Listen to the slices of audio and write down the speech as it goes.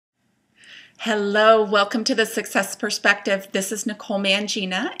Hello, welcome to the Success Perspective. This is Nicole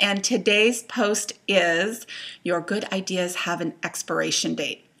Mangina, and today's post is your good ideas have an expiration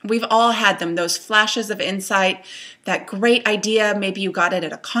date. We've all had them, those flashes of insight, that great idea. Maybe you got it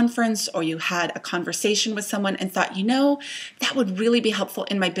at a conference or you had a conversation with someone and thought, that would really be helpful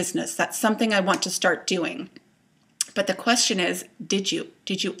in my business. That's something I want to start doing. But the question is, did you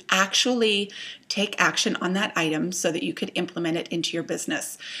actually take action on that item so that you could implement it into your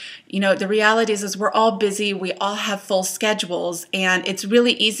business? The reality is we're all busy. We all have full schedules, and it's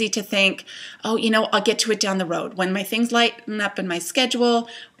really easy to think, I'll get to it down the road. When my things lighten up in my schedule,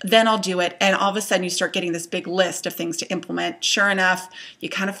 then I'll do it. And all of a sudden you start getting this big list of things to implement. Sure enough, you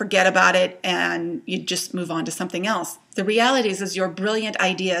kind of forget about it and you just move on to something else. The reality is your brilliant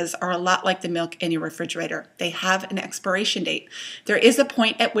ideas are a lot like the milk in your refrigerator. They have an expiration date. There is a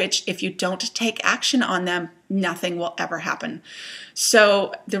point at which if you don't take action on them, nothing will ever happen.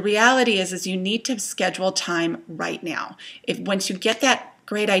 So the reality is you need to schedule time right now. Once you get that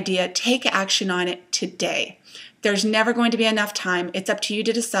great idea, take action on it today. There's never going to be enough time. It's up to you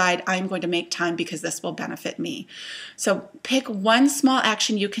to decide, I'm going to make time because this will benefit me. So pick one small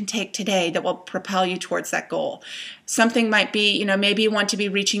action you can take today that will propel you towards that goal. Something might be, maybe you want to be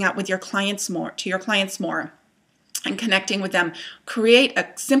reaching out with your clients more, and connecting with them. Create a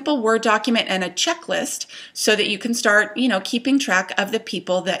simple Word document and a checklist so that you can start, keeping track of the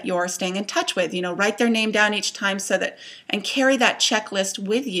people that you're staying in touch with. Write their name down each time and carry that checklist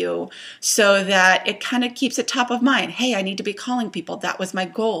with you so that it kind of keeps it top of mind. Hey, I need to be calling people. That was my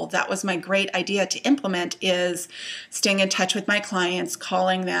goal. That was my great idea to implement, is staying in touch with my clients,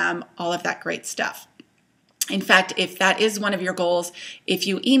 calling them, all of that great stuff. In fact, if that is one of your goals, if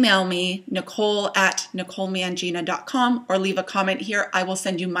you email me, nicole@nicolemangina.com, or leave a comment here, I will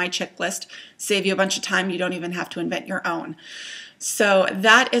send you my checklist, save you a bunch of time. You don't even have to invent your own. So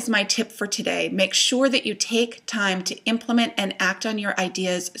that is my tip for today. Make sure that you take time to implement and act on your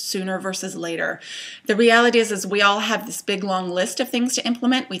ideas sooner versus later. The reality is we all have this big long list of things to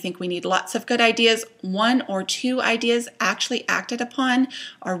implement. We think we need lots of good ideas. One or two ideas actually acted upon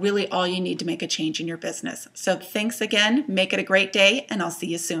are really all you need to make a change in your business. So thanks again. Make it a great day, and I'll see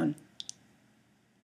you soon.